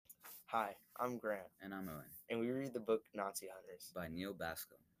Hi, I'm Grant, And I'm Owen, and we read the book Nazi Hunters. by Neal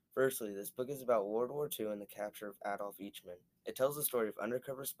Bascomb. Firstly, this book is about World War II and the capture of Adolf Eichmann. It tells the story of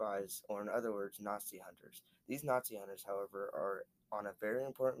undercover spies, or in other words, Nazi hunters. These Nazi hunters, however, are on a very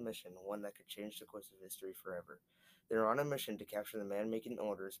important mission, one that could change the course of history forever. They are on a mission to capture the man making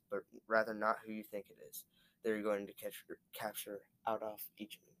orders, but rather not who you think it is. They are going to capture Adolf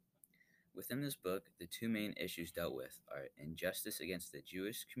Eichmann. Within this book, the two main issues dealt with are injustice against the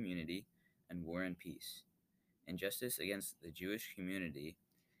Jewish community and war and peace. Injustice against the Jewish community,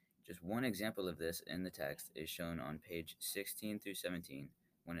 just one example of this in the text is shown on page 16 through 17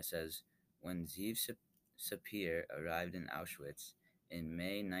 when it says, When Zeev Sapir arrived in Auschwitz in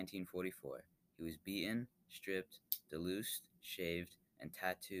May 1944, he was beaten, stripped, deloused, shaved, and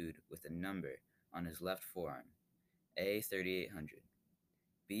tattooed with a number on his left forearm, A3800.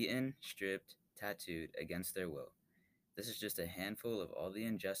 Beaten, stripped, tattooed against their will. This is just a handful of all the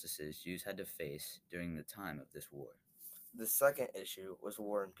injustices Jews had to face during the time of this war. The second issue was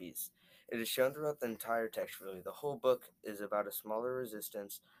War and Peace. It is shown throughout the entire text, really. The whole book is about a smaller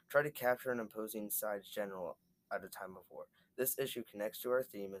resistance, try to capture an opposing side's general at a time of war. This issue connects to our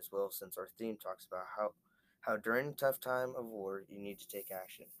theme as well, since our theme talks about how during a tough time of war, you need to take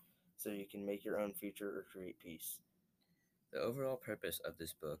action so you can make your own future or create peace. The overall purpose of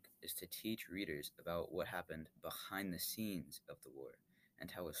this book is to teach readers about what happened behind the scenes of the war and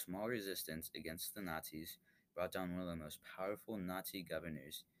how a small resistance against the Nazis brought down one of the most powerful Nazi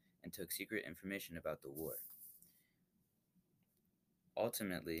governors and took secret information about the war.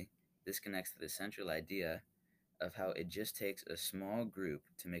 Ultimately, this connects to the central idea of how it just takes a small group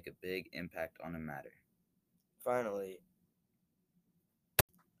to make a big impact on a matter. Finally,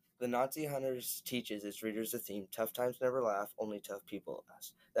 the Nazi Hunters teaches its readers the theme, tough times never last, only tough people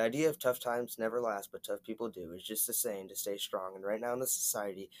last. The idea of tough times never last, but tough people do is just a saying to stay strong, and right now in the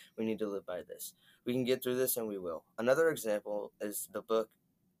society, we need to live by this. We can get through this, and we will. Another example is the book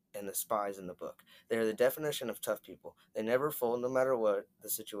and the spies in the book. They are the definition of tough people. They never fold no matter what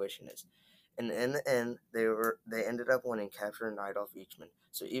the situation is. And in the end, they ended up winning, capturing Adolf Eichmann.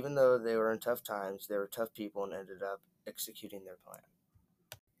 So even though they were in tough times, they were tough people and ended up executing their plan.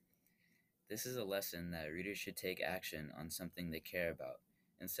 This is a lesson that readers should take action on something they care about.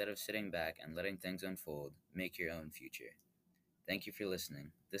 Instead of sitting back and letting things unfold, make your own future. Thank you for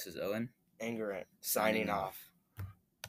listening. This is Owen. And Grant, Signing signing off.